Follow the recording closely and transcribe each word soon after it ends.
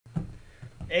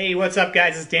Hey, what's up,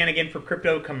 guys? It's Dan again for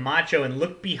Crypto Camacho, and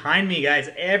look behind me, guys.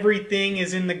 Everything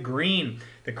is in the green.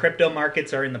 The crypto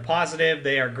markets are in the positive.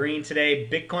 They are green today.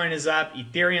 Bitcoin is up.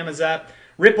 Ethereum is up.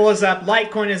 Ripple is up.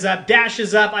 Litecoin is up. Dash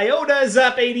is up. IOTA is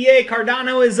up. ADA,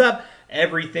 Cardano is up.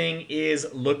 Everything is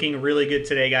looking really good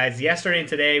today, guys. Yesterday and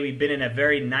today, we've been in a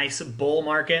very nice bull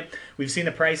market. We've seen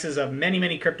the prices of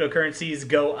many cryptocurrencies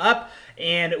go up,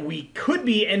 and we could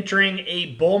be entering a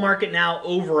bull market now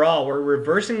overall. We're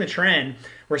reversing the trend.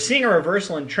 We're seeing a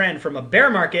reversal in trend from a bear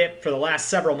market for the last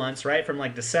several months, right? From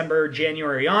like December,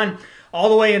 January on, all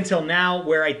the way until now,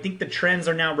 where I think the trends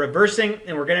are now reversing,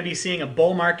 and we're going to be seeing a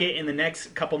bull market in the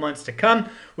next couple months to come,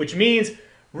 which means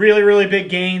really big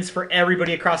gains for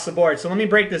everybody across the board. So let me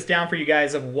break this down for you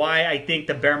guys of why I think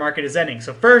the bear market is ending.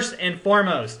 So first and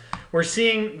foremost, we're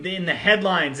seeing in the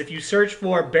headlines, if you search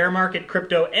for bear market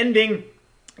crypto ending,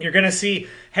 you're going to see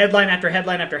headline after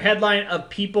headline after headline of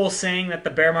people saying that the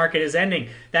bear market is ending.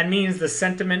 That means the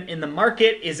sentiment in the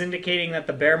market is indicating that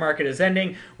the bear market is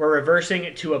ending. We're reversing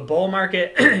it to a bull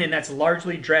market, and that's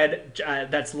largely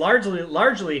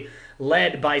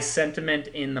led by sentiment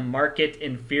in the market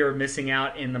and fear of missing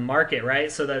out in the market,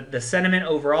 right? So the sentiment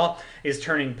overall is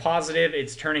turning positive.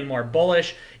 It's turning more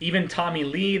bullish. Even Tommy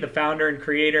Lee, the founder and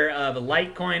creator of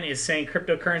Litecoin, is saying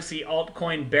cryptocurrency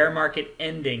altcoin bear market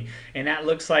ending. And that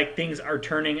looks like things are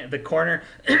turning the corner.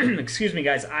 Excuse me,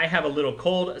 guys. I have a little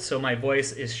cold, so my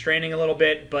voice is straining a little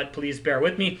bit, but please bear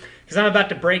with me because I'm about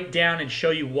to break down and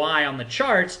show you why on the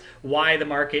charts, why the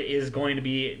market is going to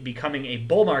be becoming a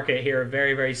bull market here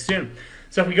very soon.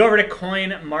 So if we go over to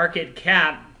Coin Market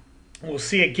Cap, we'll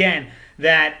see again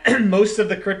that most of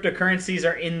the cryptocurrencies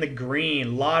are in the green.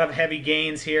 A lot of heavy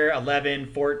gains here,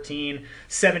 11, 14,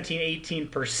 17,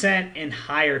 18% and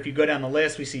higher. If you go down the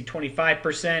list, we see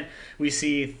 25%, we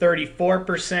see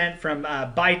 34% from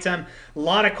Bytum. A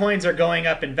lot of coins are going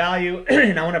up in value,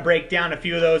 and I want to break down a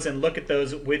few of those and look at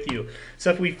those with you.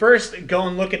 So if we first go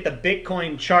and look at the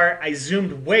Bitcoin chart, I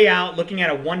zoomed way out, looking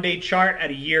at a one-day chart at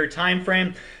a year time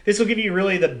frame. This will give you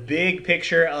really the big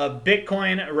picture of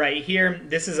Bitcoin right here.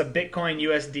 This is a Bitcoin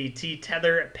USDT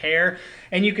tether pair,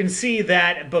 and you can see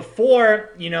that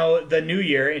before the new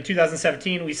year in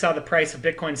 2017, we saw the price of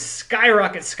Bitcoin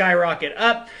skyrocket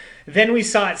up. Then we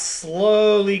saw it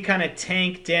slowly kind of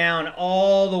tank down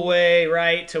all the way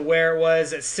right to where it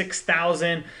was at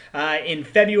 6,000 in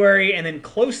February, and then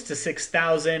close to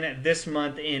 6,000 this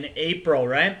month in April,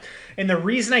 right? And the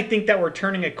reason I think that we're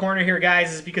turning a corner here,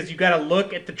 guys, is because you got to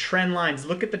look at the trend lines.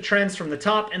 Look at the trends from the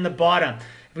top and the bottom.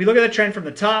 If we look at the trend from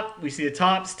the top, we see the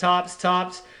tops.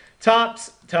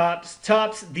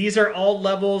 These are all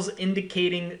levels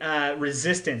indicating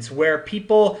resistance where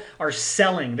people are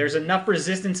selling. There's enough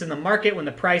resistance in the market when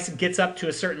the price gets up to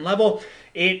a certain level,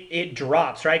 it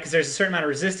drops, right? Because there's a certain amount of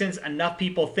resistance. Enough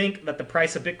people think that the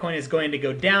price of Bitcoin is going to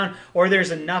go down, or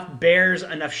there's enough bears,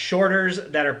 enough shorters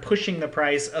that are pushing the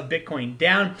price of Bitcoin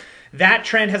down. That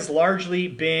trend has largely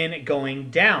been going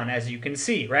down, as you can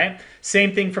see, right?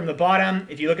 Same thing from the bottom.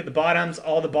 If you look at the bottoms,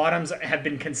 all the bottoms have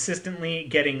been consistently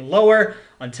getting lower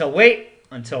until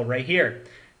right here.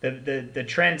 The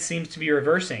trend seems to be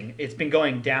reversing. It's been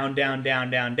going down.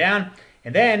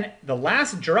 And then the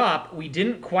last drop, we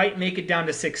didn't quite make it down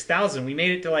to 6,000. We made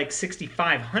it to like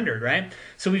 6,500, right?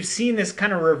 So we've seen this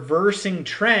kind of reversing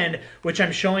trend, which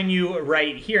I'm showing you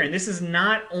right here. And this is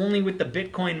not only with the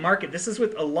Bitcoin market. This is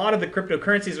with a lot of the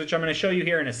cryptocurrencies, which I'm going to show you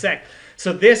here in a sec.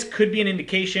 So this could be an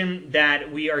indication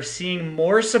that we are seeing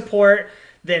more support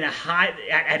than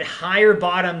at higher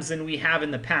bottoms than we have in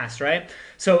the past, right?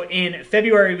 So in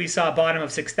February, we saw a bottom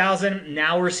of 6,000.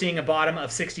 Now we're seeing a bottom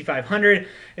of 6,500. And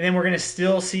then we're going to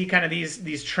still see kind of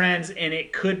these trends, and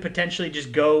it could potentially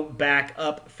just go back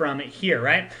up from here,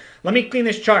 right? Let me clean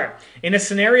this chart. In a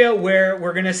scenario where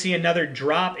we're going to see another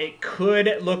drop, it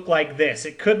could look like this.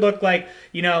 It could look like,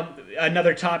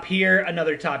 another top here,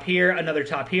 another top here, another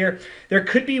top here. There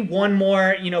could be one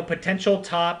more, potential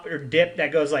top or dip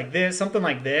that goes like this, something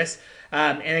like this.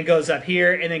 And it goes up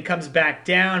here and then comes back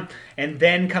down and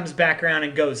then comes back around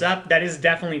and goes up. That is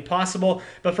definitely possible.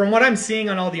 But from what I'm seeing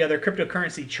on all the other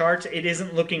cryptocurrency charts, it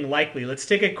isn't looking likely. Let's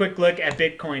take a quick look at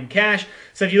Bitcoin Cash.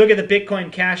 So if you look at the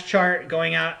Bitcoin Cash chart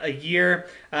going out a year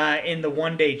in the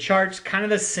one-day charts, kind of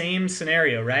the same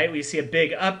scenario, right? We see a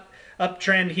big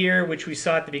uptrend here, which we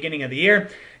saw at the beginning of the year.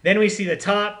 Then we see the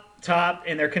top,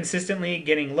 and they're consistently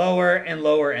getting lower and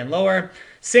lower.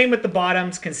 Same with the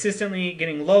bottoms, consistently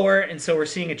getting lower, and so we're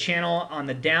seeing a channel on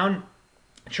the down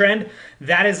trend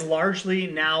that is largely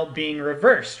now being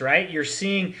reversed, right? You're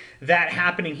seeing that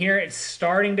happening here. It's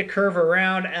starting to curve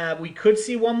around. We could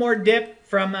see one more dip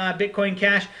from Bitcoin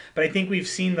Cash, but I think we've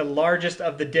seen the largest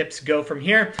of the dips go from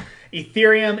here.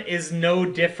 Ethereum is no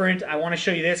different. I want to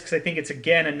show you this because I think it's,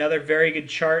 again, another very good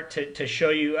chart to show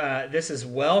you this as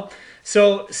well.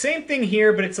 So same thing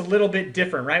here, but it's a little bit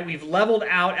different, right? We've leveled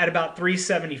out at about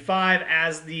 375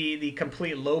 as the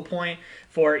complete low point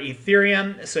for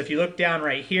Ethereum. So if you look down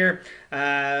right here,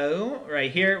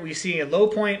 we see a low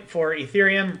point for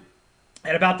Ethereum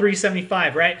at about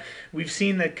 375, right? We've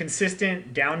seen the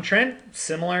consistent downtrend,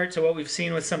 similar to what we've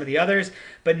seen with some of the others,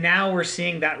 but now we're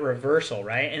seeing that reversal,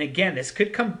 right? And again, this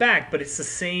could come back, but it's the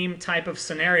same type of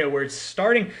scenario where it's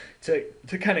starting to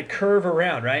kind of curve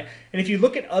around, right? And if you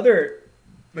look at other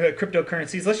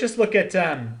cryptocurrencies, let's just look at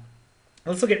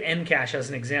Mcash as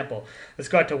an example. Let's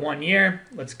go out to 1 year.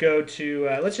 Let's go to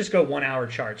let's just go 1 hour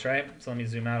charts, right? So let me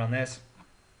zoom out on this.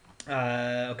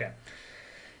 Okay.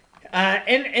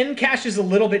 And Mcash is a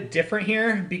little bit different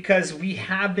here because we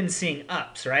have been seeing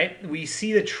ups, right? We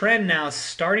see the trend now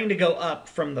starting to go up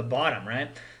from the bottom, right?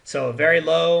 So very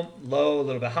low, low, a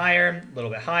little bit higher, a little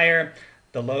bit higher.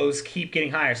 The lows keep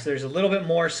getting higher. So there's a little bit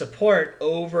more support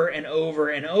over and over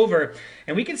and over.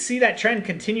 And we can see that trend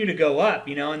continue to go up,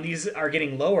 you know, and these are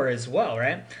getting lower as well,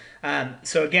 right?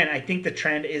 So again, I think the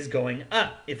trend is going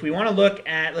up. If we want to look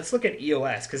at, let's look at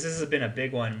EOS, because this has been a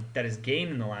big one that has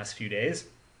gained in the last few days.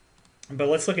 But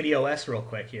let's look at EOS real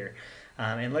quick here.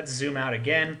 And let's zoom out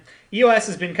again. EOS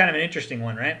has been kind of an interesting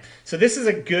one, right? So this is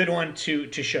a good one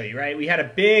to show you, right? We had a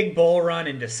big bull run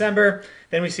in December.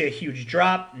 Then we see a huge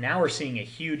drop. Now we're seeing a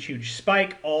huge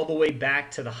spike all the way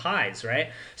back to the highs,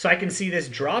 right? So I can see this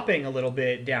dropping a little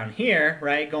bit down here,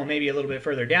 right? Going maybe a little bit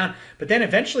further down, but then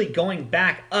eventually going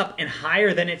back up and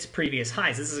higher than its previous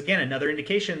highs. This is, again, another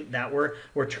indication that we're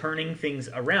turning things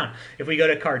around. If we go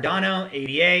to Cardano,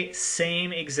 ADA,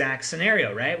 same exact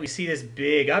scenario, right? We see this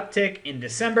big uptick in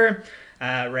December,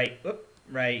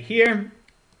 right here.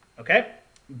 Okay,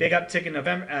 big uptick in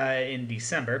in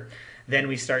December. Then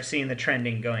we start seeing the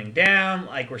trending going down,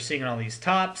 like we're seeing all these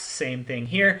tops, same thing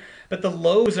here. But the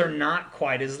lows are not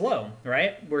quite as low,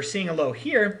 right? We're seeing a low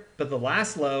here, but the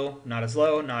last low, not as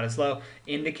low, not as low,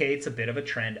 indicates a bit of a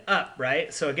trend up,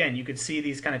 right? So again, you could see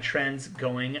these kind of trends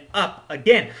going up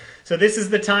again. So this is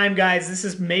the time, guys. This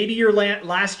is maybe your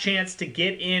last chance to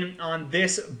get in on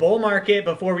this bull market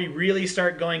before we really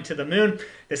start going to the moon.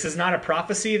 This is not a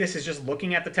prophecy. This is just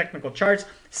looking at the technical charts,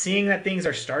 seeing that things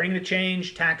are starting to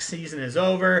change. Tax season is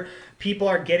over. People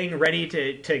are getting ready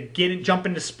to jump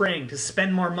into spring, to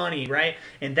spend more money, right?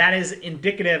 And that is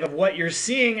indicative of what you're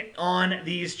seeing on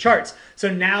these charts.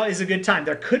 So now is a good time.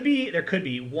 There could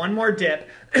be one more dip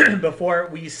before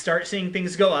we start seeing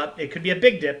things go up. It could be a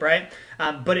big dip, right?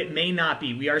 But it may not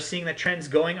be. We are seeing the trends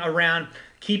going around.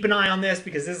 Keep an eye on this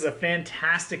because this is a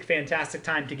fantastic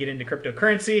time to get into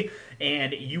cryptocurrency,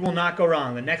 and you will not go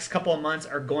wrong. The next couple of months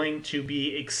are going to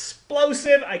be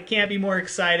explosive. I can't be more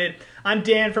excited. I'm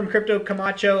Dan from Crypto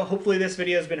Camacho. Hopefully this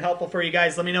video has been helpful for you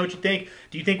guys. Let me know what you think.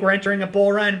 Do you think we're entering a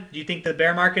bull run? Do you think the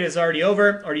bear market is already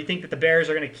over? Or do you think that the bears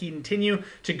are going to continue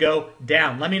to go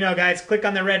down? Let me know, guys. Click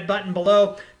on the red button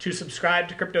below to subscribe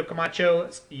to Crypto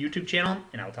Camacho's YouTube channel,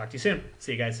 and I will talk to you soon.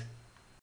 See you guys.